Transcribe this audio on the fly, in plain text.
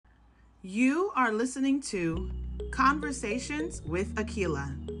You are listening to Conversations with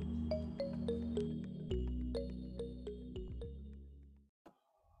Aquila.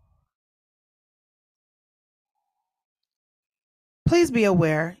 Please be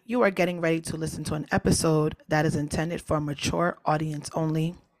aware you are getting ready to listen to an episode that is intended for a mature audience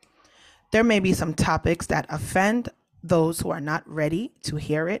only. There may be some topics that offend those who are not ready to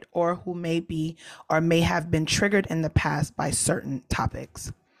hear it or who may be or may have been triggered in the past by certain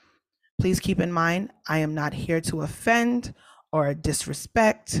topics. Please keep in mind, I am not here to offend or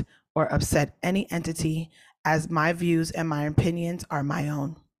disrespect or upset any entity, as my views and my opinions are my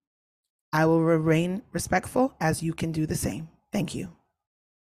own. I will remain respectful as you can do the same. Thank you.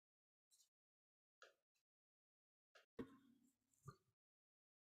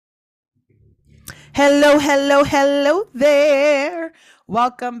 Hello, hello, hello there.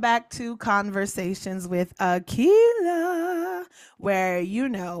 Welcome back to Conversations with Aquila, where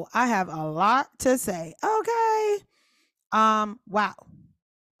I have a lot to say. Okay. Wow.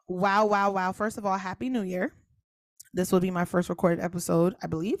 Wow, wow, wow. First of all, happy new year. This will be my first recorded episode, I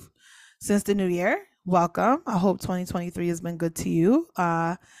believe, since the new year. Welcome. I hope 2023 has been good to you.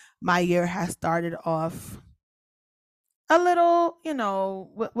 My year has started off a little,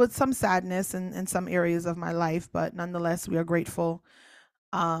 with some sadness in some areas of my life, but nonetheless, we are grateful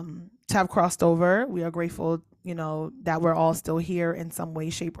to have crossed over. We are grateful, that we're all still here in some way,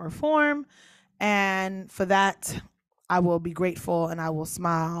 shape, or form. And for that, I will be grateful and I will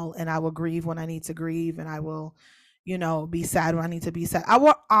smile and I will grieve when I need to grieve and I will, be sad when I need to be sad. I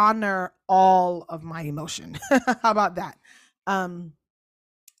will honor all of my emotion. How about that? Um,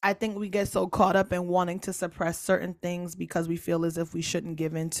 I think we get so caught up in wanting to suppress certain things because we feel as if we shouldn't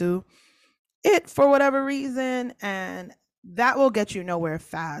give into it for whatever reason. And that will get you nowhere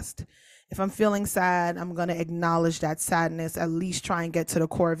fast. If I'm feeling sad, I'm going to acknowledge that sadness, at least try and get to the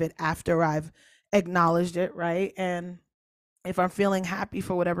core of it after I've acknowledged it, right? And if I'm feeling happy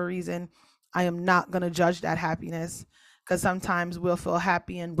for whatever reason, I am not going to judge that happiness because sometimes we'll feel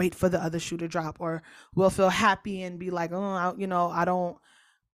happy and wait for the other shoe to drop, or we'll feel happy and be like, oh, I don't,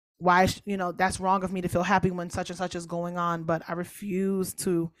 that's wrong of me to feel happy when such and such is going on. But I refuse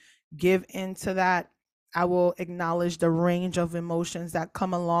to give into that. I will acknowledge the range of emotions that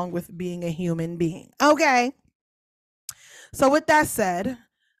come along with being a human being. Okay. So, with that said,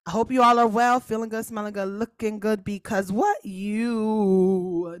 I hope you all are well, feeling good, smelling good, looking good, because what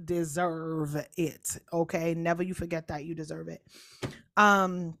you deserve it. Okay. Never you forget that you deserve it.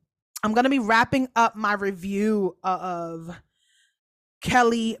 I'm going to be wrapping up my review of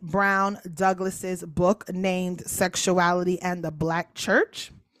Kelly Brown Douglas's book named Sexuality and the Black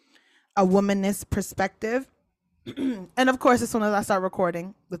Church, a Womanist Perspective. And of course, as soon as I start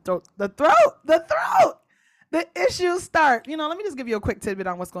recording, the issues start. Let me just give you a quick tidbit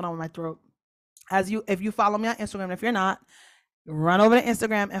on what's going on with my throat. If you follow me on Instagram, and if you're not, run over to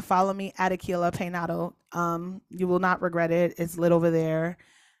Instagram and follow me at Aquila Peinado. You will not regret it. It's lit over there.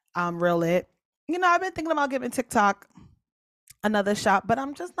 Real lit. I've been thinking about giving TikTok another shot, but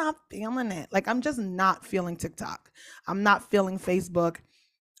I'm just not feeling it. Like, I'm just not feeling TikTok. I'm not feeling Facebook.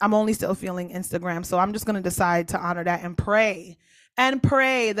 I'm only still feeling Instagram. So I'm just going to decide to honor that and pray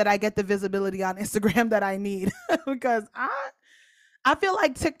that I get the visibility on Instagram that I need because I feel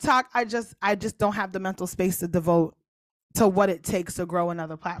like TikTok, I just don't have the mental space to devote to what it takes to grow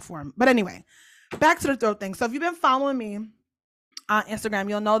another platform. But anyway, back to the throat thing. So if you've been following me on Instagram,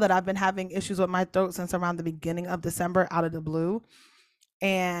 you'll know that I've been having issues with my throat since around the beginning of December, out of the blue.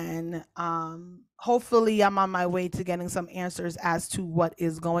 And hopefully I'm on my way to getting some answers as to what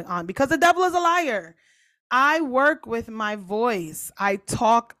is going on, because the devil is a liar. I work with my voice. I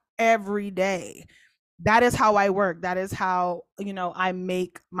talk every day. That is how I work. That is how, I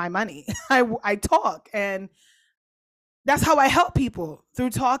make my money. I talk, and that's how I help people, through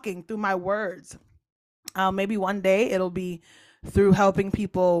talking, through my words. Maybe one day it'll be through helping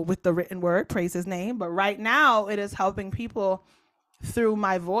people with the written word, praise his name. But right now it is helping people through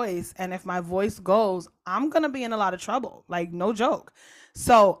my voice. And if my voice goes, I'm going to be in a lot of trouble. Like, no joke.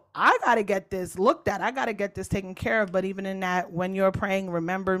 So I got to get this looked at. I got to get this taken care of. But even in that, when you're praying,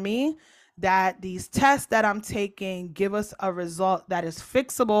 remember me that these tests that I'm taking give us a result that is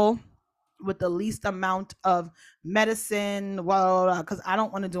fixable with the least amount of medicine. Well, because I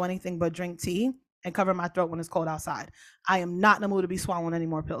don't want to do anything but drink tea and cover my throat when it's cold outside. I am not in the mood to be swallowing any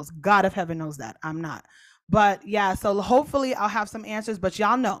more pills. God of heaven knows that I'm not. But yeah, so hopefully I'll have some answers. But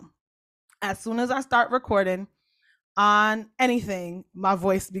y'all know, as soon as I start recording on anything, my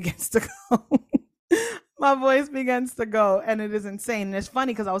voice begins to go. My voice begins to go, and it is insane. And it's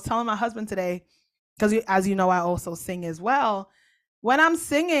funny because I was telling my husband today, because as you know, I also sing as well. When I'm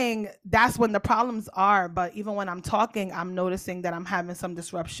singing, that's when the problems are. But even when I'm talking, I'm noticing that I'm having some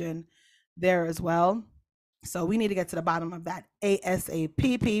disruption there as well. So we need to get to the bottom of that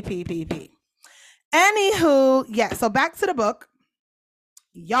ASAP. Anywho, yeah. So back to the book,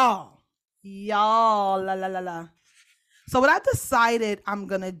 y'all, la la la la. So what I decided I'm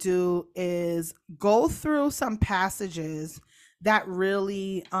gonna do is go through some passages that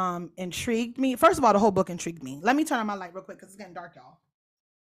really intrigued me. First of all, the whole book intrigued me. Let me turn on my light real quick because it's getting dark, y'all.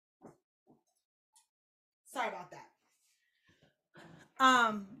 Sorry about that.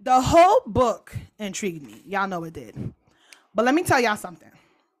 The whole book intrigued me. Y'all know it did. But let me tell y'all something.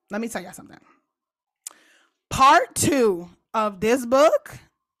 Part 2 of this book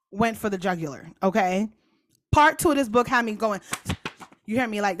went for the jugular, okay? Part 2 of this book had me going, you hear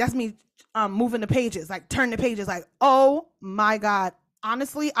me? Like, that's me moving the pages, like turn the pages, like, oh my God.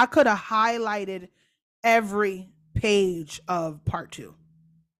 Honestly, I could have highlighted every page of part 2.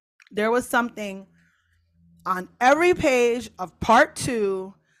 There was something on every page of part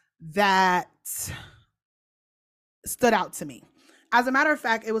 2 that stood out to me. As a matter of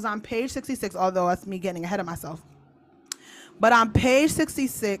fact, it was on page 66, although that's me getting ahead of myself. But on page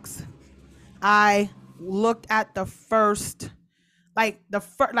 66, I looked at the first, like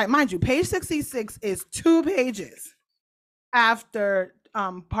mind you, page 66 is 2 pages after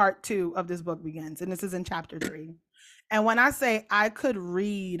part 2 of this book begins, and this is in chapter 3. And when I say I could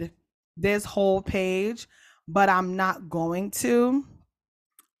read this whole page, but I'm not going to,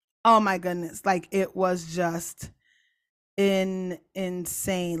 oh my goodness, like it was just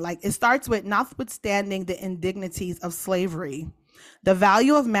insane. Like it starts with, notwithstanding the indignities of slavery, the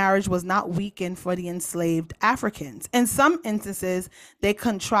value of marriage was not weakened for the enslaved Africans. In some instances, they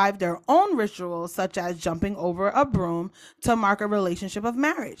contrived their own rituals, such as jumping over a broom to mark a relationship of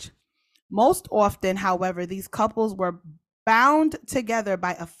marriage. Most often, however, these couples were bound together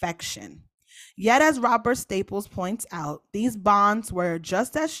by affection. Yet, as Robert Staples points out, these bonds were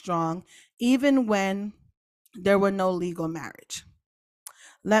just as strong even when there were no legal marriage.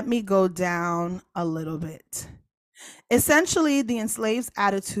 Let me go down a little bit. Essentially, the enslaved's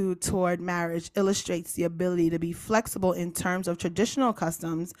attitude toward marriage illustrates the ability to be flexible in terms of traditional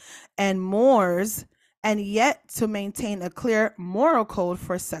customs and mores, and yet to maintain a clear moral code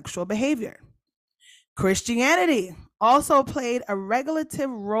for sexual behavior. Christianity also played a regulative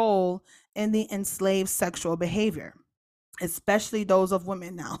role in the enslaved sexual behavior, especially those of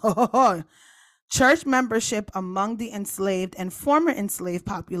women now. Church membership among the enslaved and former enslaved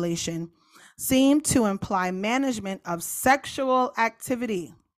population seemed to imply management of sexual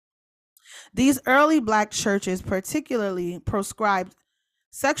activity. These early Black churches particularly proscribed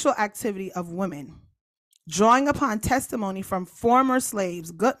sexual activity of women. Drawing upon testimony from former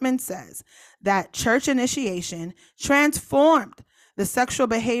slaves, Gutman says that church initiation transformed the sexual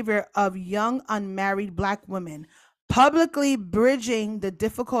behavior of young unmarried Black women, publicly bridging the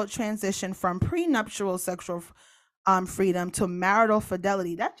difficult transition from prenuptial sexual freedom to marital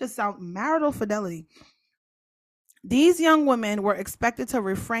fidelity. That just sounds, marital fidelity. These young women were expected to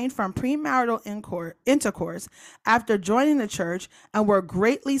refrain from premarital intercourse after joining the church and were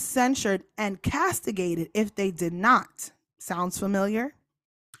greatly censured and castigated if they did not. Sounds familiar?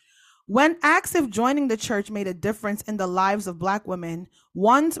 When asked if joining the church made a difference in the lives of Black women,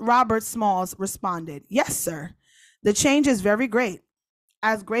 one Robert Smalls responded, "Yes, sir. The change is very great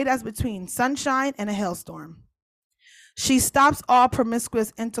as between sunshine and a hailstorm. She stops all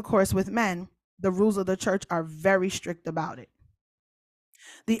promiscuous intercourse with men. The rules of the church are very strict about it."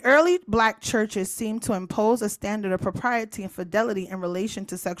 The early Black churches seemed to impose a standard of propriety and fidelity in relation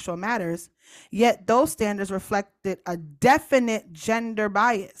to sexual matters, yet those standards reflected a definite gender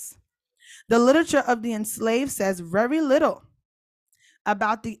bias. The literature of the enslaved says very little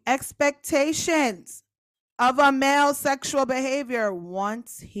about the expectations of a male sexual behavior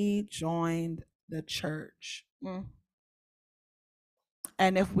once he joined the church.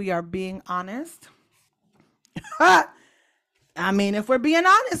 And if we are being honest, if we're being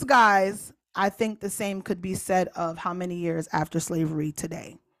honest, guys, I think the same could be said of how many years after slavery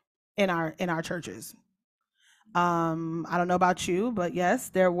today in our churches. I don't know about you, but yes,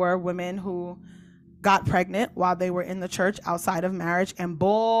 there were women who got pregnant while they were in the church outside of marriage, and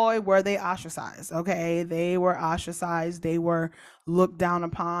boy, were they ostracized. Okay, they were ostracized, they were looked down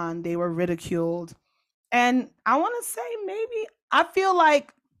upon, they were ridiculed. And I want to say, maybe I feel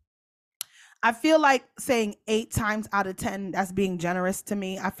like saying 8 times out of 10, that's being generous to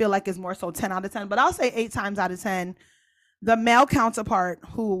me. I feel like it's more so 10 out of 10, but I'll say 8 times out of 10, the male counterpart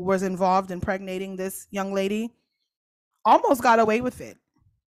who was involved in impregnating this young lady almost got away with it.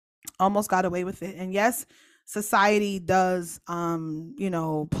 And yes, society does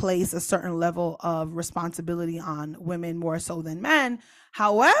place a certain level of responsibility on women more so than men.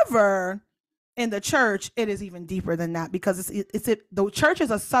 However, in the church it is even deeper than that, because the church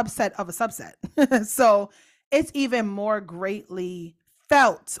is a subset of a subset. So it's even more greatly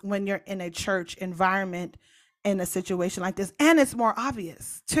felt when you're in a church environment in a situation like this, and it's more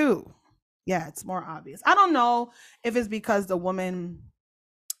obvious too. Yeah, it's more obvious. I don't know if it's because the woman,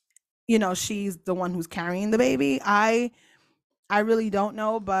 she's the one who's carrying the baby. I really don't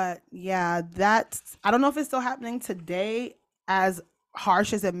know, but yeah, that's, I don't know if it's still happening today as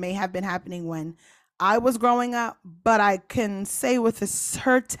harsh as it may have been happening when I was growing up, but I can say with a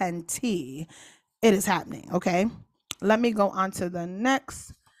certainty it is happening. Okay. Let me go on to the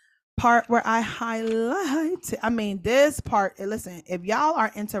next part where I highlight. I mean, this part, listen, if y'all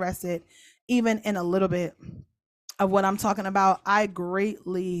are interested even in a little bit of what I'm talking about, I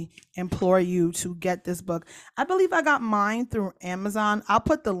greatly implore you to get this book. I believe I got mine through Amazon. I'll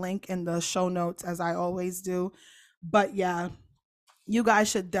put the link in the show notes as I always do. But yeah, you guys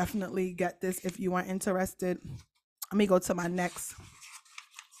should definitely get this if you are interested. Let me go to my next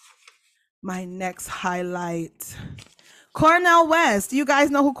highlight. Cornel West. Do you guys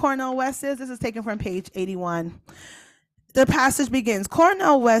know who Cornel West is? This is taken from page 81. The passage begins.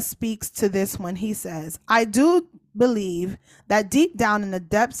 Cornel West speaks to this when he says, I do believe that deep down in the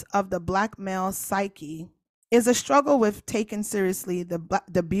depths of the Black male psyche is a struggle with taking seriously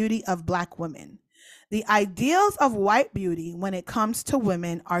the beauty of Black women. The ideals of white beauty when it comes to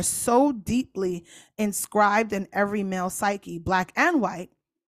women are so deeply inscribed in every male psyche, Black and white,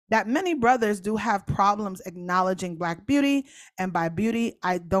 that many brothers do have problems acknowledging Black beauty. And by beauty,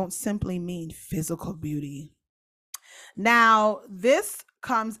 I don't simply mean physical beauty. Now, this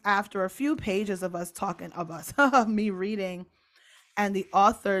comes after a few pages of us talking of us, me reading, and the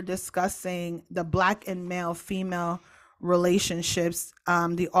author discussing the Black and male female relationships.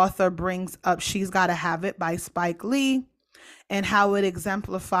 The author brings up She's Gotta Have It by Spike Lee, and how it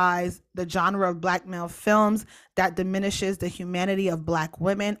exemplifies the genre of Black male films that diminishes the humanity of Black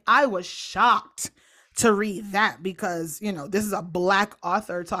women. I was shocked to read that because, this is a Black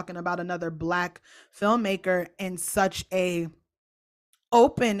author talking about another Black filmmaker in such a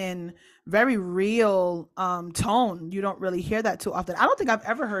open and very real tone. You don't really hear that too often. I don't think I've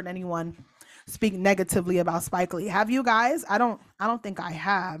ever heard anyone speak negatively about Spike Lee. Have you guys? I don't think I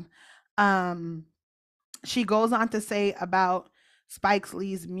have. She goes on to say about Spike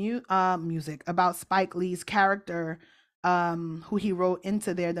Lee's music, about Spike Lee's character, who he wrote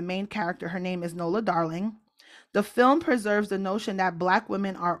into there. The main character, her name is Nola Darling. The film preserves the notion that Black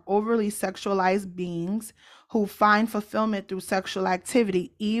women are overly sexualized beings who find fulfillment through sexual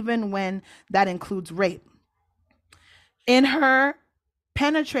activity, even when that includes rape. In her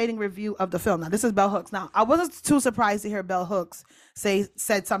penetrating review of the film, now this is Bell Hooks. Now, I wasn't too surprised to hear Bell Hooks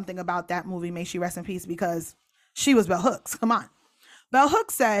said something about that movie, may she rest in peace, because she was Bell Hooks. Come on. Bell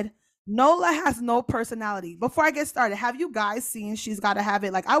Hooks said, Nola has no personality. Before I get started, have you guys seen She's Gotta Have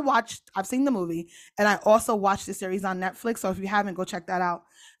It? Like, I've seen the movie, and I also watched the series on Netflix. So if you haven't, go check that out.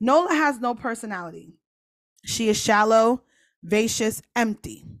 Nola has no personality. She is shallow, vicious,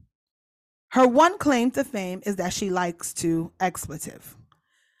 empty. Her one claim to fame is that she likes to expletive.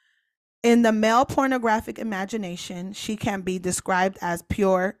 In the male pornographic imagination, she can be described as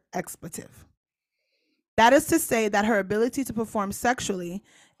pure expletive. That is to say that her ability to perform sexually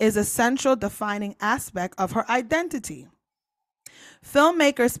is a central defining aspect of her identity.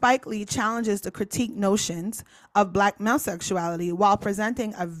 Filmmaker Spike Lee challenges the critique notions of Black male sexuality while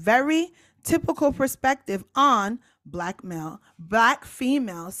presenting a very typical perspective on Black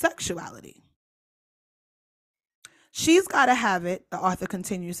female sexuality. She's Gotta Have It, the author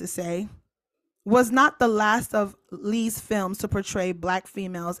continues to say, was not the last of Lee's films to portray Black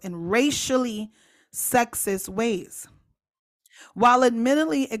females in racially sexist ways. While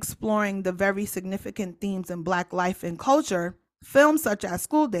admittedly exploring the very significant themes in Black life and culture, films such as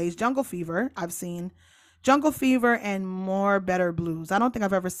School Daze, Jungle Fever, I've seen Jungle Fever and More Better Blues, I don't think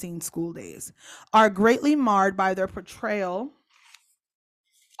I've ever seen School Daze, are greatly marred by their portrayal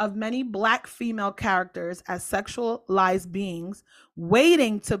of many Black female characters as sexualized beings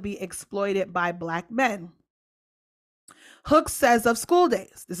waiting to be exploited by Black men. Hooks says of School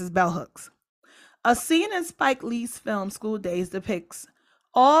Daze, this is Bell Hooks, a scene in Spike Lee's film School Daze depicts an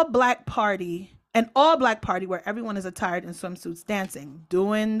all black party where everyone is attired in swimsuits dancing,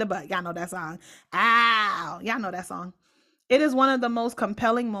 doing the butt. Y'all know that song. Ow! Y'all know that song. It is one of the most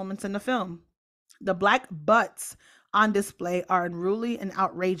compelling moments in the film. The Black butts on display are unruly and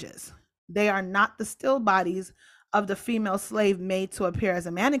outrageous. They are not the still bodies of the female slave made to appear as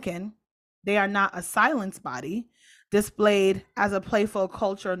a mannequin. They are not a silenced body displayed as a playful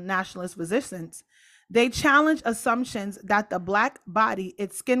cultural nationalist resistance. They challenge assumptions that the Black body,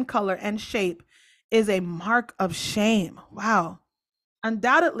 its skin color and shape, is a mark of shame. Wow.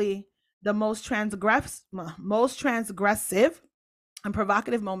 Undoubtedly, the most transgressive and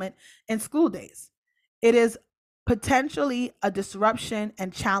provocative moment in school days. It is potentially a disruption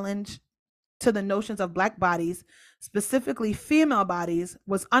and challenge to the notions of Black bodies, specifically female bodies,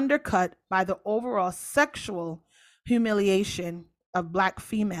 was undercut by the overall sexual humiliation of Black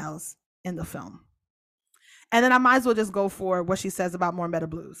females in the film. And then I might as well just go for what she says about More Better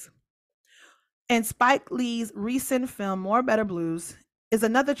Blues. And Spike Lee's recent film, More Better Blues, is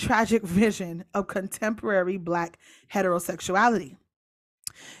another tragic vision of contemporary Black heterosexuality.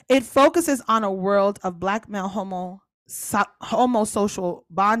 It focuses on a world of Black male homosocial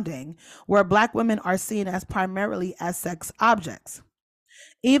bonding where Black women are seen as primarily as sex objects.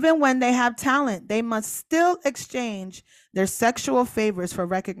 Even when they have talent, they must still exchange their sexual favors for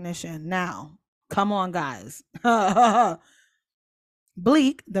recognition. Now, come on, guys.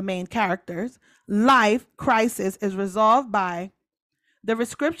 Bleak, the main character's life crisis is resolved by the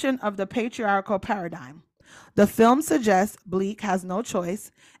prescription of the patriarchal paradigm. The film suggests Bleak has no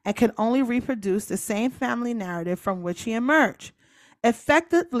choice and can only reproduce the same family narrative from which he emerged,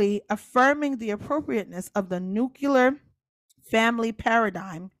 effectively affirming the appropriateness of the nuclear family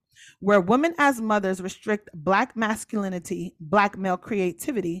paradigm where women as mothers restrict Black masculinity, Black male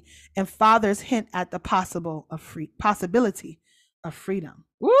creativity, and fathers hint at the possibility of freedom.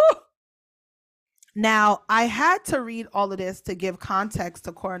 Woo! Now, I had to read all of this to give context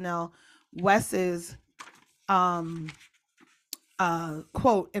to Cornel West's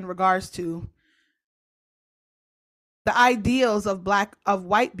quote in regards to the ideals of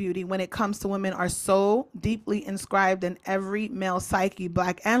white beauty when it comes to women are so deeply inscribed in every male psyche,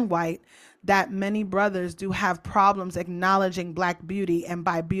 Black and white, that many brothers do have problems acknowledging Black beauty. And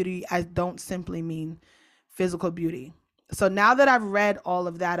by beauty, I don't simply mean physical beauty. So now that I've read all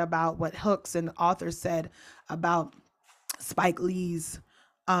of that about what Hooks and authors said about Spike Lee's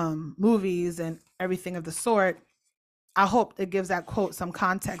movies and everything of the sort, I hope it gives that quote some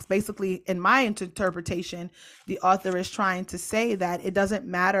context. Basically, in my interpretation, the author is trying to say that it doesn't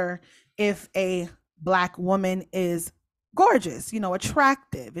matter if a Black woman is gorgeous,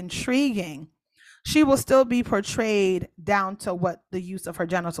 attractive, intriguing. She will still be portrayed down to what the use of her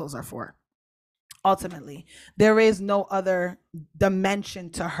genitals are for. Ultimately, there is no other dimension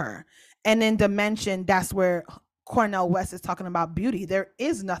to her. And in dimension, that's where Cornel West is talking about beauty. There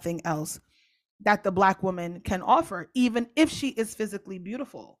is nothing else that the Black woman can offer, even if she is physically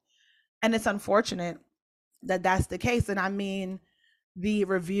beautiful. And it's unfortunate that that's the case. And I mean, the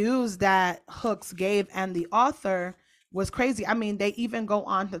reviews that Hooks gave and the author was crazy. I mean, they even go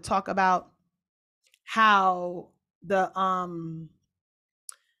on to talk about how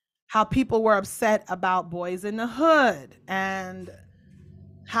how people were upset about Boys in the Hood and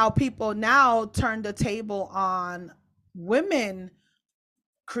how people now turn the table on women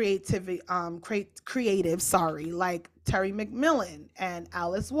creative, like Terry McMillan and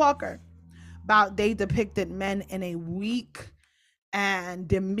Alice Walker. About they depicted men in a weak and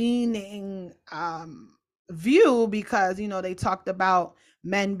demeaning view because they talked about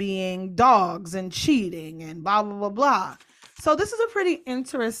men being dogs and cheating and blah blah blah blah. So this is a pretty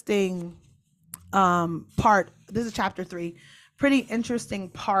interesting part. This is chapter 3. Pretty interesting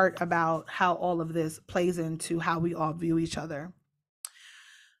part about how all of this plays into how we all view each other.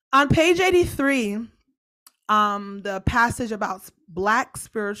 On page 83, the passage about Black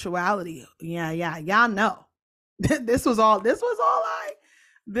spirituality. Yeah, y'all know. This was all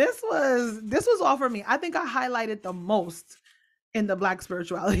for me. I think I highlighted the most in the Black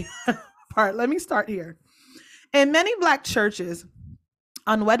spirituality part. Let me start here. In many Black churches,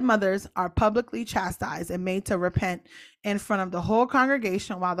 unwed mothers are publicly chastised and made to repent in front of the whole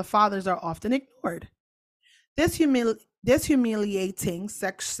congregation, while the fathers are often ignored. This humiliating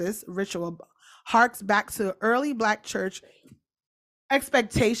sexist ritual harks back to early Black church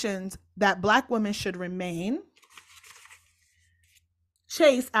expectations that Black women should remain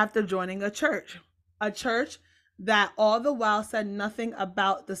chaste after joining a church that all the while said nothing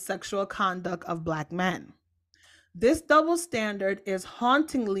about the sexual conduct of Black men. This double standard is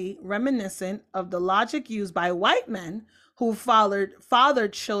hauntingly reminiscent of the logic used by white men who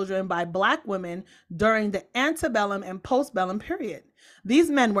fathered children by Black women during the antebellum and postbellum period. These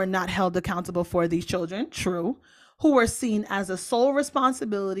men were not held accountable for these children, true, who were seen as the sole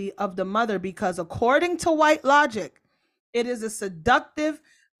responsibility of the mother because, according to white logic, it is a seductive,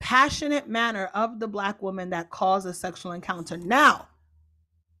 passionate manner of the Black woman that caused a sexual encounter. Now,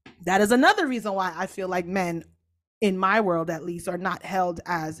 That is another reason why I feel like men, in my world at least, are not held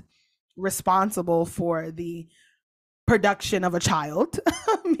as responsible for the production of a child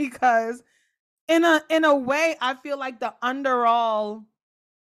because in a way I feel like the underall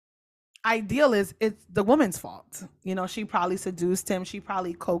ideal is it's the woman's fault. She probably seduced him, she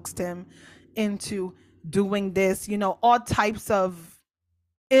probably coaxed him into doing this, all types of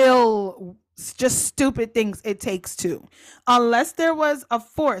ill, just stupid things it takes to, unless there was a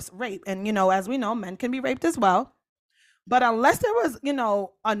forced rape. And as we know, men can be raped as well. But unless there was, a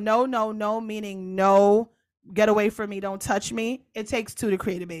no, no, no, meaning no, get away from me, don't touch me, it takes two to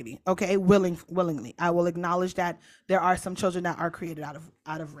create a baby. Okay, willingly, I will acknowledge that there are some children that are created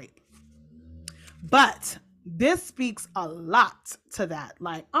out of rape. But this speaks a lot to that.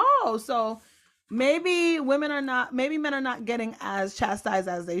 Like, oh, so maybe men are not getting as chastised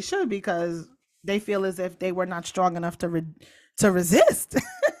as they should because they feel as if they were not strong enough to resist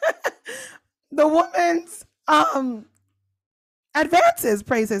the woman's advances.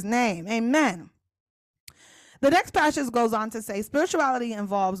 Praise his name. Amen. The next passage goes on to say spirituality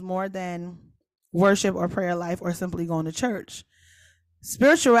involves more than worship or prayer life or simply going to church.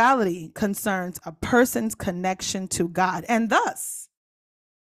 Spirituality concerns a person's connection to God and thus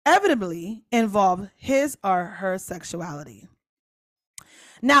inevitably involve his or her sexuality.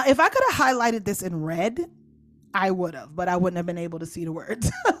 Now, if I could have highlighted this in red, I would have, but I wouldn't have been able to see the words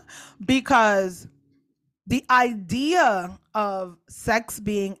because the idea of sex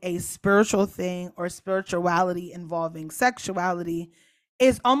being a spiritual thing or spirituality involving sexuality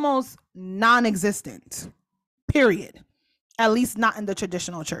is almost non-existent, period. At least not in the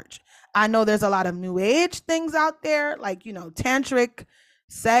traditional church. I know there's a lot of new age things out there, like, tantric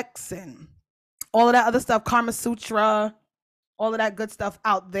sex and all of that other stuff, Kama Sutra, all of that good stuff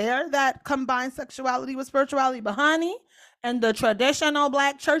out there that combines sexuality with spirituality. But honey, and the traditional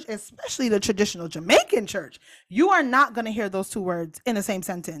Black church, especially the traditional Jamaican church, you are not going to hear those two words in the same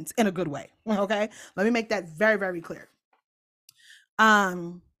sentence in a good way. Okay, let me make that very, very clear.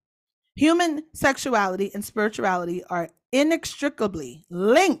 Human sexuality and spirituality are inextricably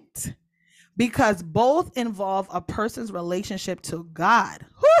linked because both involve a person's relationship to God.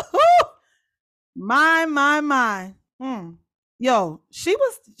 Woo-hoo! My. Yo, she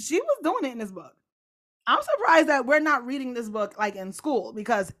was doing it in this book. I'm surprised that we're not reading this book like in school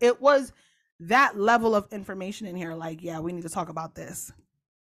because it was that level of information in here. Like, yeah, we need to talk about this.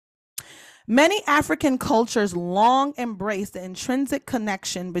 Many African cultures long embraced the intrinsic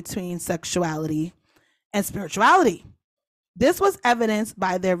connection between sexuality and spirituality. This was evidenced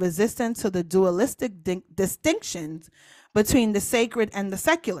by their resistance to the dualistic distinctions between the sacred and the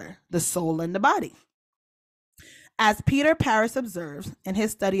secular, the soul and the body. As Peter Paris observes in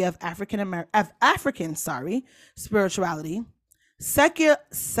his study of African spirituality,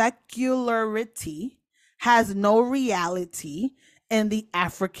 secularity has no reality in the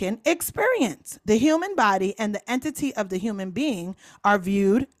African experience. The human body and the entity of the human being are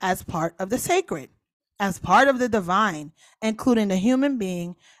viewed as part of the sacred, as part of the divine, including the human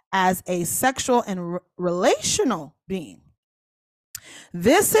being as a sexual and relational being.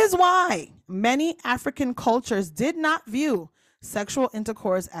 This is why many African cultures did not view sexual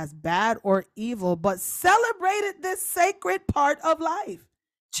intercourse as bad or evil, but celebrated this sacred part of life.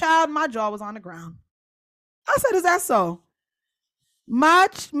 Child, my jaw was on the ground. I said, is that so? My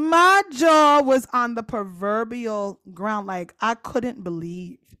jaw was on the proverbial ground. Like, I couldn't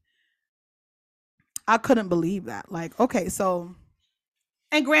believe that. Like, okay, so,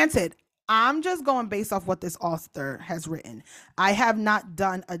 and granted, I'm just going based off what this author has written. I have not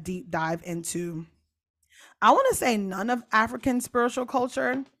done a deep dive into, I want to say, none of African spiritual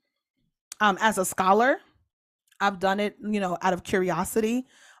culture. As a scholar, I've done it, out of curiosity,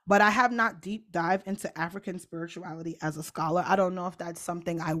 but I have not deep dived into African spirituality as a scholar. I don't know if that's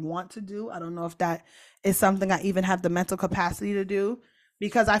something I want to do. I don't know if that is something I even have the mental capacity to do,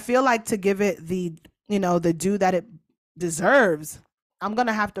 because I feel like to give it the due that it deserves, I'm going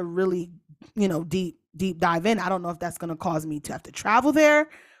to have to really, deep dive in. I don't know if that's going to cause me to have to travel there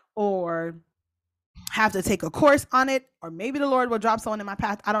or have to take a course on it, or maybe the Lord will drop someone in my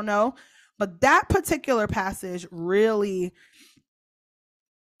path. I don't know. But that particular passage really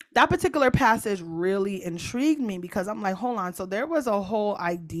intrigued me, because I'm like, hold on. So there was a whole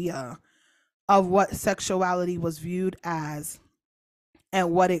idea of what sexuality was viewed as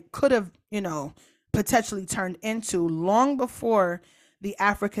and what it could have, potentially turned into long before the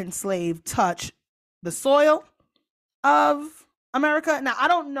African slave touched the soil of America. Now, I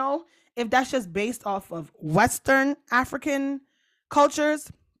don't know if that's just based off of Western African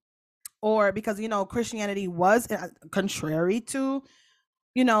cultures, or because, Christianity was contrary to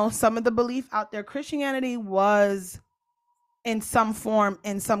some of the belief out there, Christianity was in some form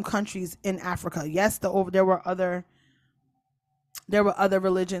in some countries in Africa. Yes, there were other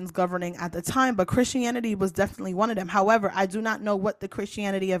religions governing at the time, but Christianity was definitely one of them. However, I do not know what the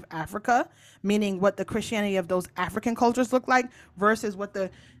Christianity of Africa, meaning what the Christianity of those African cultures look like versus what the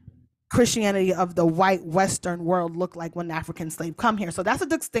Christianity of the white Western world looked like when the African slave come here. So that's a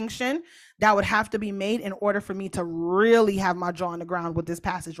distinction that would have to be made in order for me to really have my jaw on the ground with this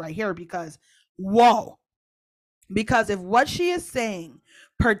passage right here, because whoa, because if what she is saying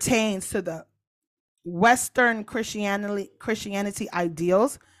pertains to the Western Christianity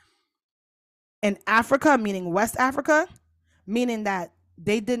ideals in Africa, meaning West Africa, meaning that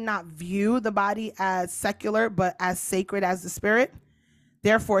they did not view the body as secular but as sacred as the spirit.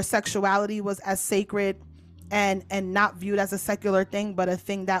 Therefore, sexuality was as sacred and not viewed as a secular thing, but a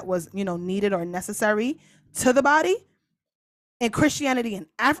thing that was, needed or necessary to the body. In Christianity in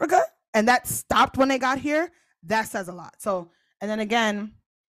Africa, and that stopped when they got here, that says a lot. So, and then again,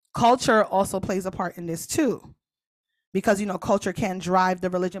 culture also plays a part in this too, because, culture can drive the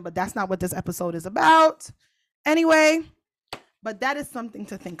religion, but that's not what this episode is about anyway. But that is something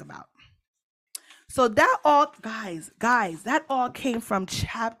to think about. So that all, guys, that all came from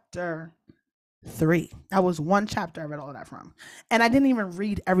chapter 3. That was one chapter I read all of that from. And I didn't even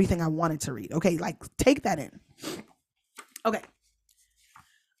read everything I wanted to read. Okay, take that in.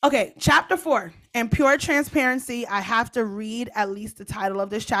 Okay, chapter 4. In pure transparency, I have to read at least the title of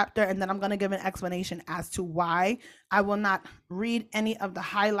this chapter, and then I'm going to give an explanation as to why I will not read any of the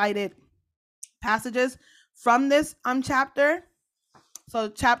highlighted passages from this chapter. So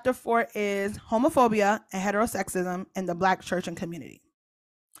chapter 4 is homophobia and heterosexism in the Black church and community.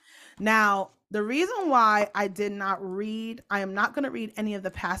 Now, the reason why I am not going to read any of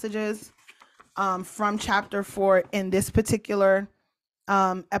the passages from chapter 4 in this particular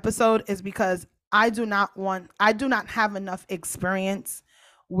episode is because I do not have enough experience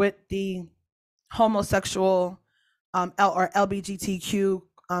with the homosexual or LGBTQ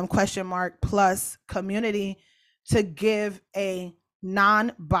plus community to give a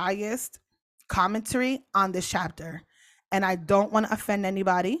non-biased commentary on this chapter. And I don't want to offend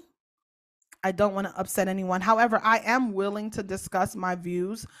anybody. I don't want to upset anyone. However, I am willing to discuss my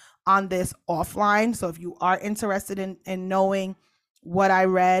views on this offline. So if you are interested in knowing what I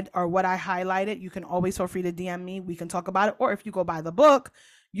read or what I highlighted, you can always feel free to DM me. We can talk about it. Or if you go buy the book,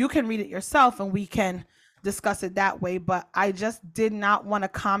 you can read it yourself and we can discuss it that way. But I just did not want to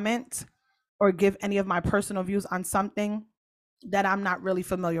comment or give any of my personal views on something that I'm not really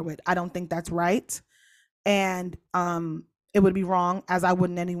familiar with. I don't think that's right. And it would be wrong, as I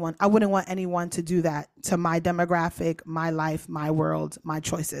wouldn't want anyone to do that to my demographic, my life, my world, my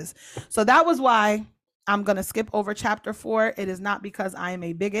choices. So that was why I'm going to skip over chapter 4. It is not because I am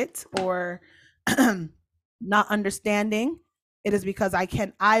a bigot or not understanding. It is because I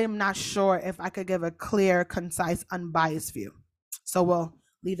am not sure if I could give a clear, concise, unbiased view. So we'll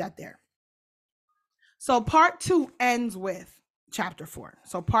leave that there. So part 2 ends with chapter 4.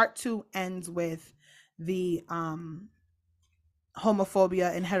 So part 2 ends with the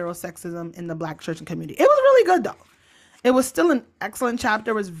homophobia and heterosexism in the Black church and community. It was really good though. It was still an excellent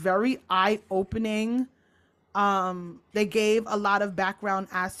chapter. It was very eye-opening. They gave a lot of background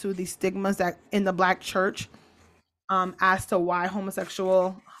as to the stigmas that in the Black church, as to why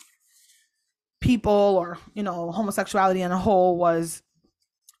homosexual people or, homosexuality in a whole was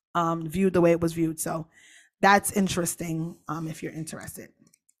viewed the way it was viewed. So that's interesting if you're interested.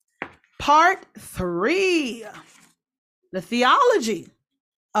 Part 3, the theology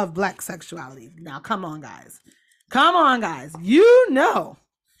of Black sexuality. Now, come on, guys. I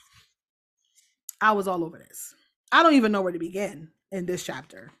was all over this. I don't even know where to begin in this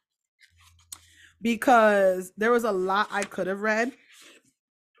chapter because there was a lot I could have read.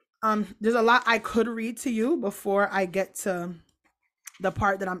 There's a lot I could read to you before I get to the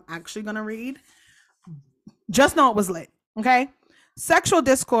part that I'm actually going to read. Just know it was lit, okay? Sexual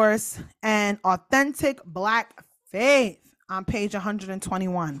discourse and authentic Black faith on page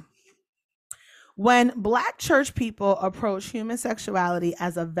 121. When Black church people approach human sexuality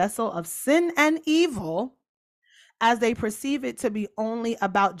as a vessel of sin and evil, as they perceive it to be only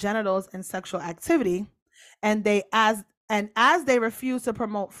about genitals and sexual activity, and as they refuse to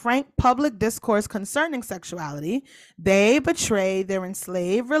promote frank public discourse concerning sexuality, they betray their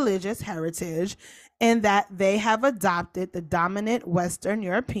enslaved religious heritage in that they have adopted the dominant Western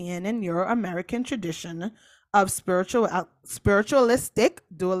European and Euro-American tradition of spiritualistic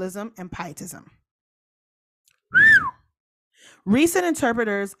dualism and pietism. Recent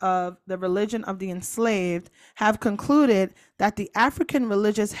interpreters of the religion of the enslaved have concluded that the African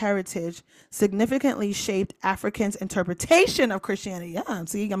religious heritage significantly shaped Africans' interpretation of Christianity. Yeah,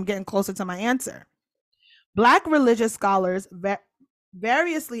 see, I'm getting closer to my answer. Black religious scholars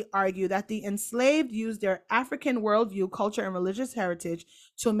variously argue that the enslaved used their African worldview, culture, and religious heritage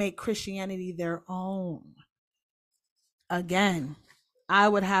to make Christianity their own. Again, I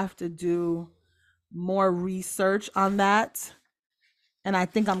would have to do more research on that. And I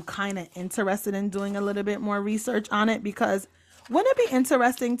think I'm kind of interested in doing a little bit more research on it, because wouldn't it be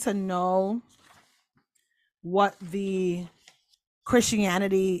interesting to know what the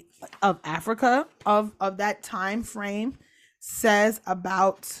Christianity of Africa of that time frame says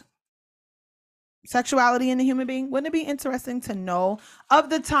about sexuality in a human being? Wouldn't it be interesting to know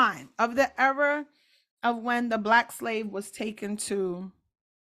of the time, of the era of when the black slave was taken to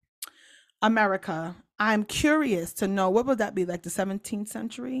America? I'm curious to know, what would that be, like the 17th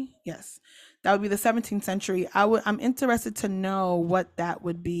century? Yes, that would be the 17th century. I'm interested to know what that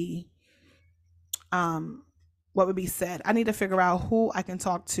would be, what would be said. I need to figure out who I can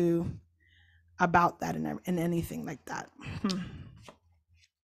talk to about that and anything like that.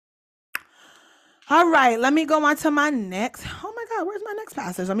 All right, let me go on to my next. Oh my God, where's my next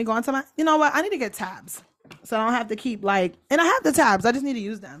passage? Let me go on to my, you know what? I need to get tabs, so I don't have to keep like, and I have the tabs, I just need to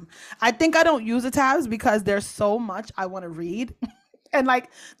use them. I think I don't use the tabs because there's so much I want to read. And like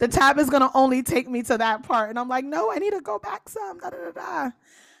the tab is going to only take me to that part. And I'm like, no, I need to go back some. Da, da, da, da.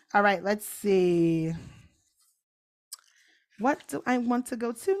 All right, let's see. What do I want to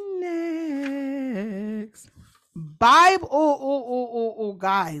go to next? Bible. Oh,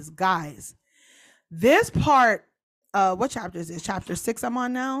 guys. This part, what chapter is this? Chapter 6 I'm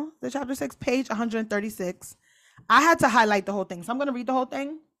on now. The chapter 6, page 136. I had to highlight the whole thing. So I'm going to read the whole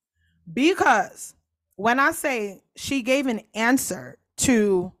thing, because when I say she gave an answer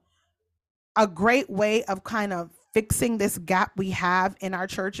to a great way of kind of fixing this gap we have in our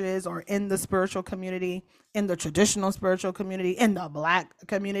churches, or in the spiritual community, in the traditional spiritual community, in the black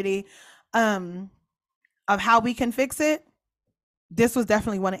community, of how we can fix it, this was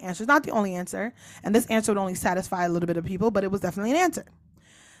definitely one of the answers. Not the only answer, and this answer would only satisfy a little bit of people, but it was definitely an answer.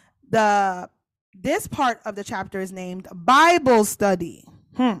 This part of the chapter is named Bible Study.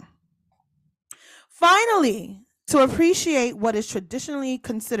 Finally, to appreciate what is traditionally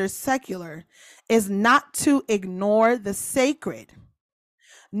considered secular is not to ignore the sacred.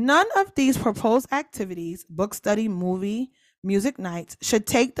 None of these proposed activities, book study, movie, music nights, should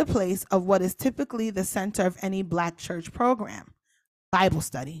take the place of what is typically the center of any black church program, Bible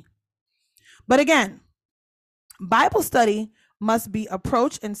study. But again, Bible study must be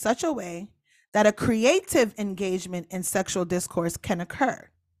approached in such a way that a creative engagement in sexual discourse can occur.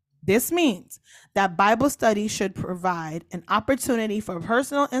 This means that Bible study should provide an opportunity for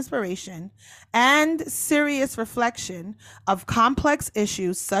personal inspiration and serious reflection of complex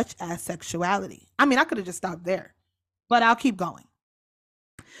issues such as sexuality. I mean, I could have just stopped there, but I'll keep going.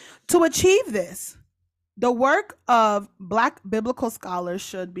 To achieve this, the work of Black biblical scholars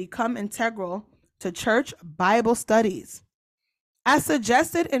should become integral to church Bible studies. As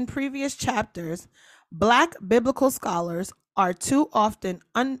suggested in previous chapters, Black biblical scholars are too often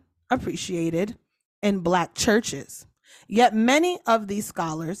unappreciated in Black churches. Yet many of these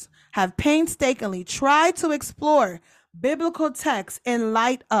scholars have painstakingly tried to explore biblical texts in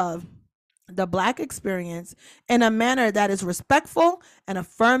light of the Black experience in a manner that is respectful and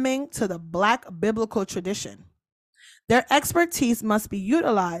affirming to the Black biblical tradition. Their expertise must be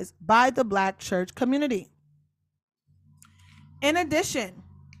utilized by the Black church community. In addition,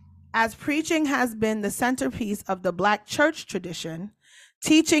 as preaching has been the centerpiece of the Black church tradition,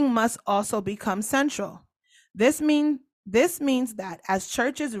 teaching must also become central. This means that as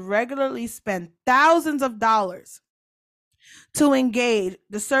churches regularly spend thousands of dollars to engage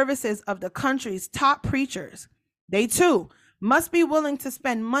the services of the country's top preachers, they too must be willing to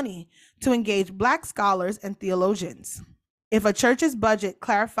spend money to engage Black scholars and theologians. If a church's budget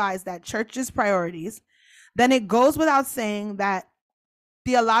clarifies that church's priorities, then it goes without saying that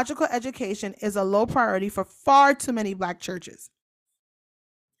theological education is a low priority for far too many Black churches.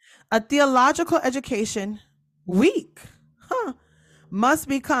 A theological education week must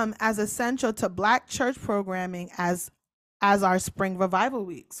become as essential to Black church programming as our spring revival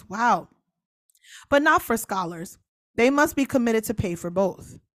weeks. Wow. But not for scholars. They must be committed to pay for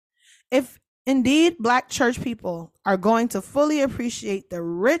both. If indeed Black church people are going to fully appreciate the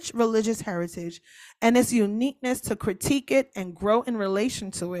rich religious heritage and its uniqueness to critique it and grow in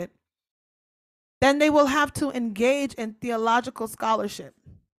relation to it, then they will have to engage in theological scholarship.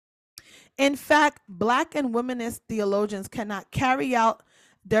 In fact, Black and womanist theologians cannot carry out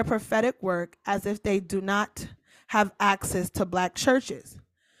their prophetic work as if they do not have access to Black churches.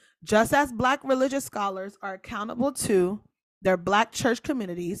 Just as Black religious scholars are accountable to their Black church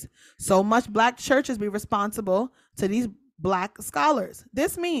communities, so must Black churches be responsible to these Black scholars.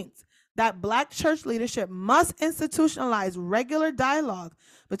 This means that Black church leadership must institutionalize regular dialogue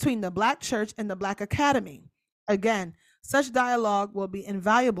between the Black church and the Black academy. Again, such dialogue will be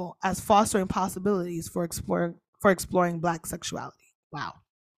invaluable as fostering possibilities for exploring Black sexuality. Wow.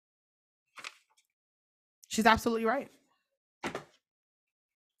 She's absolutely right.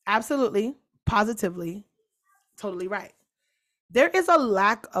 Absolutely, positively, totally right. There is a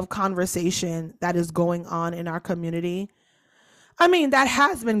lack of conversation that is going on in our community. I mean, that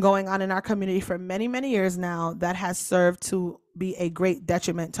has been going on in our community for many, many years now, that has served to be a great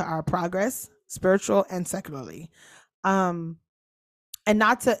detriment to our progress, spiritual and secularly. Um, and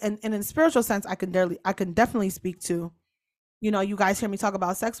not to, and in a spiritual sense, I can definitely speak to, you guys hear me talk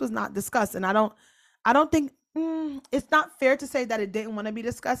about sex was not discussed. And I don't think, it's not fair to say that it didn't want to be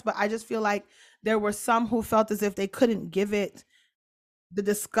discussed, but I just feel like there were some who felt as if they couldn't give it the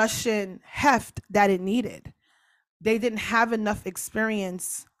discussion heft that it needed. They didn't have enough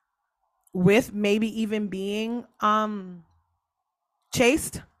experience with maybe even being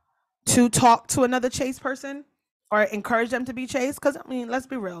chaste to talk to another chaste person or encourage them to be chaste. Because I mean, let's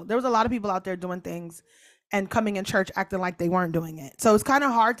be real, there was a lot of people out there doing things and coming in church acting like they weren't doing it. So it's kind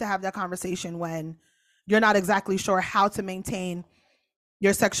of hard to have that conversation when you're not exactly sure how to maintain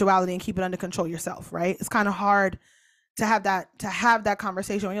your sexuality and keep it under control yourself, right? It's kind of hard to have that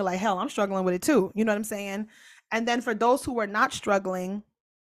conversation when you're like, hell, I'm struggling with it too. You know what I'm saying? And then for those who are not struggling,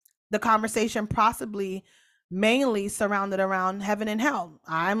 the conversation possibly mainly surrounded around heaven and hell.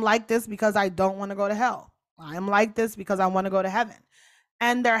 I'm like this because I don't want to go to hell. I'm like this because I want to go to heaven.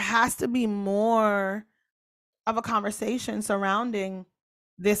 And there has to be more of a conversation surrounding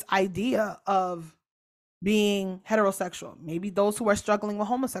this idea of being heterosexual, maybe those who are struggling with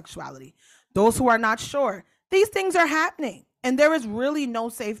homosexuality, those who are not sure. These things are happening, and there is really no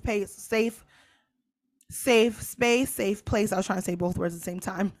safe space, safe place. I was trying to say both words at the same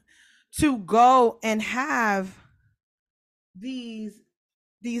time, to go and have these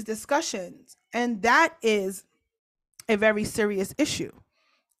discussions. And that is a very serious issue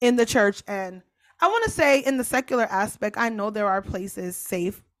in the church. And I want to say in the secular aspect, I know there are places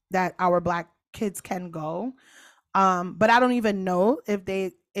safe that our Black kids can go, but I don't even know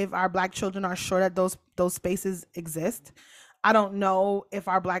if our Black children are sure that those spaces exist. I don't know if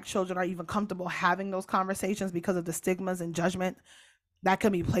our Black children are even comfortable having those conversations because of the stigmas and judgment that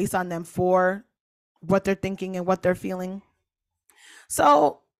can be placed on them for what they're thinking and what they're feeling.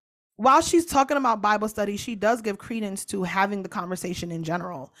 So while she's talking about Bible study, she does give credence to having the conversation in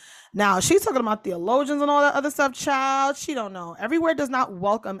general. Now, she's talking about theologians and all that other stuff, child. She don't know. Everywhere does not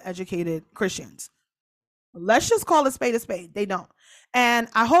welcome educated Christians. Let's just call a spade a spade. They don't. And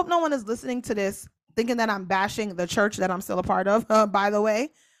I hope no one is listening to this thinking that I'm bashing the church that I'm still a part of, by the way.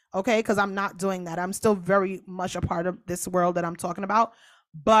 Okay, because I'm not doing that. I'm still very much a part of this world that I'm talking about.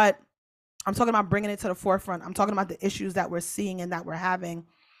 But I'm talking about bringing it to the forefront. I'm talking about the issues that we're seeing and that we're having.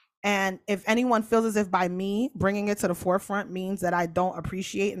 And if anyone feels as if by me bringing it to the forefront means that I don't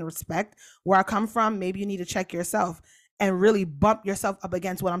appreciate and respect where I come from, maybe you need to check yourself and really bump yourself up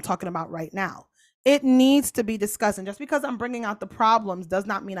against what I'm talking about right now. It needs to be discussed. And just because I'm bringing out the problems does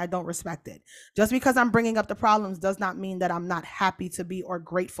not mean I don't respect it. Just because I'm bringing up the problems does not mean that I'm not happy to be or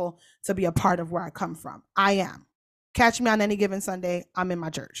grateful to be a part of where I come from. I am. Catch me on any given Sunday, I'm in my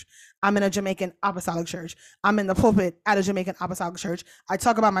church. I'm in a Jamaican Apostolic church. I'm in the pulpit at a Jamaican Apostolic church. I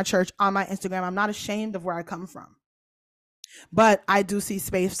talk about my church on my Instagram. I'm not ashamed of where I come from. But I do see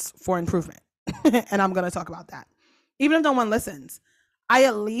space for improvement. And I'm going to talk about that. Even if no one listens, I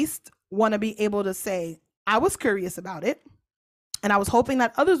at least want to be able to say, I was curious about it. And I was hoping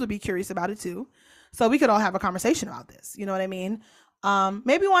that others would be curious about it too. So we could all have a conversation about this. You know what I mean?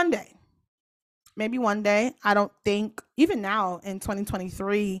 Maybe one day. I don't think, even now in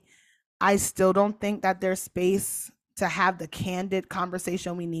 2023, I still don't think that there's space to have the candid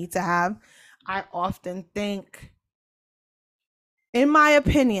conversation we need to have. I often think, in my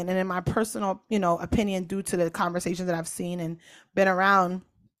opinion and in my personal, opinion, due to the conversations that I've seen and been around,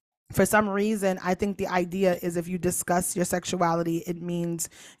 for some reason, I think the idea is if you discuss your sexuality, it means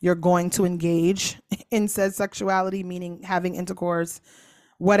you're going to engage in said sexuality, meaning having intercourse,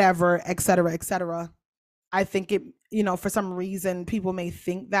 whatever, et cetera, et cetera. I think it, for some reason, people may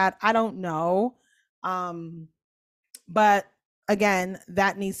think that. I don't know. But again,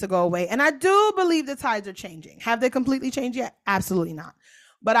 that needs to go away. And I do believe the tides are changing. Have they completely changed yet? Absolutely not.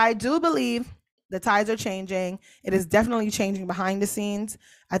 But I do believe the tides are changing. It is definitely changing behind the scenes.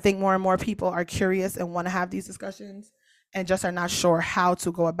 I think more and more people are curious and want to have these discussions and just are not sure how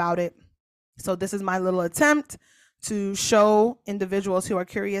to go about it. So this is my little attempt to show individuals who are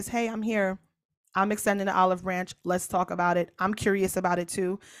curious, hey, I'm here. I'm extending the olive branch. Let's talk about it. I'm curious about it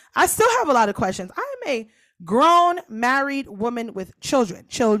too. I still have a lot of questions. I am a grown married woman with children,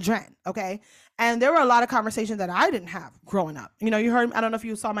 okay? And there were a lot of conversations that I didn't have growing up. You heard, I don't know if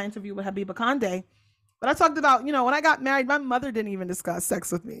you saw my interview with Habiba Kande, but I talked about, when I got married, my mother didn't even discuss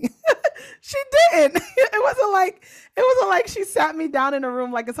sex with me. She didn't. It wasn't like she sat me down in a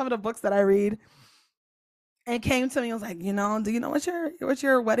room like in some of the books that I read and came to me and was like, do you know what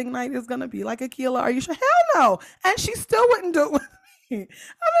your wedding night is gonna be like, Akilah? Are you sure? Hell no. And she still wouldn't do it with me. I've been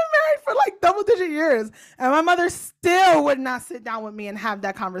married for like double-digit years, and my mother still would not sit down with me and have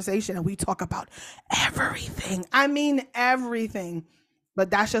that conversation, and we talk about everything. I mean everything. But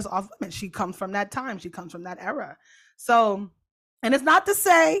that's just off limits. She comes from that time. She comes from that era. So, and it's not to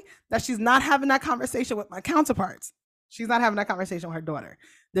say that she's not having that conversation with my counterparts. She's not having that conversation with her daughter.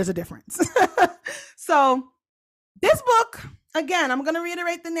 There's a difference. So this book, again, I'm going to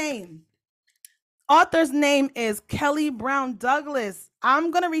reiterate the name. Author's name is Kelly Brown Douglas.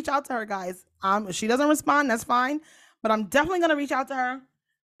 I'm going to reach out to her, guys. If she doesn't respond, that's fine. But I'm definitely going to reach out to her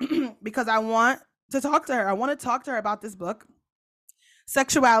because I want to talk to her. I want to talk to her about this book,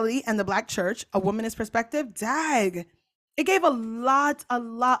 Sexuality and the Black Church, A Womanist Perspective. Dag. It gave a lot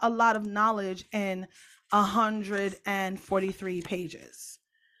of knowledge in 143 pages.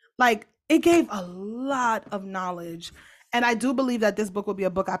 Like, it gave a lot of knowledge. And I do believe that this book will be a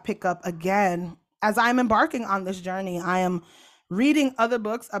book I pick up again as I'm embarking on this journey. I am reading other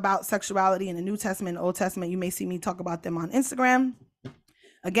books about sexuality in the New Testament and Old Testament. You may see me talk about them on Instagram.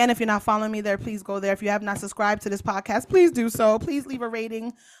 Again, if you're not following me there, please go there. If you have not subscribed to this podcast, please do so. Please leave a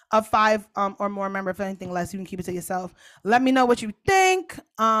rating of 5 or more. Remember, if anything less, you can keep it to yourself. Let me know what you think.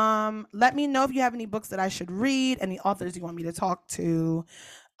 Let me know if you have any books that I should read, any authors you want me to talk to.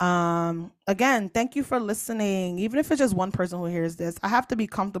 Again, thank you for listening. Even if it's just one person who hears this, I have to be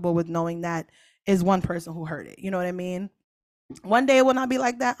comfortable with knowing that is one person who heard it. You know what I mean? One day it will not be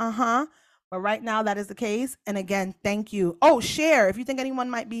like that. But right now that is the case. And again, thank you. Oh, share. If you think anyone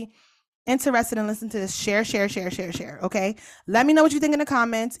might be interested in listening to this, share. Okay. Let me know what you think in the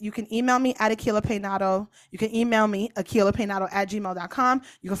comments. You can email me at Akilah Peinado. You can email me akilahpeinado@gmail.com.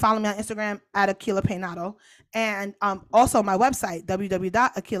 You can follow me on Instagram at Akilah Peinado. And also my website,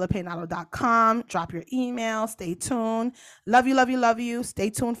 www.akilahpeinado.com. Drop your email. Stay tuned. Love you. Stay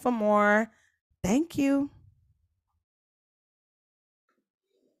tuned for more. Thank you.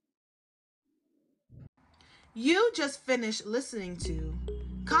 You just finished listening to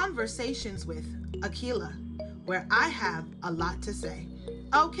Conversations with Akilah, where I have a lot to say.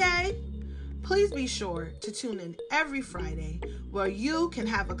 Okay? Please be sure to tune in every Friday where you can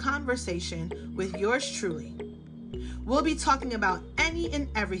have a conversation with yours truly. We'll be talking about any and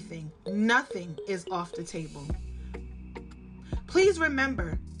everything. Nothing is off the table. Please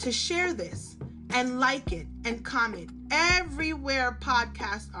remember to share this and like it and comment everywhere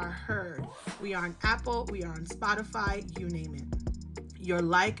podcasts are heard. We are on Apple, we are on Spotify, you name it. Your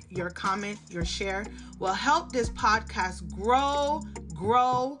like, your comment, your share will help this podcast grow.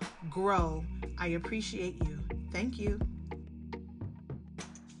 I appreciate you. Thank you.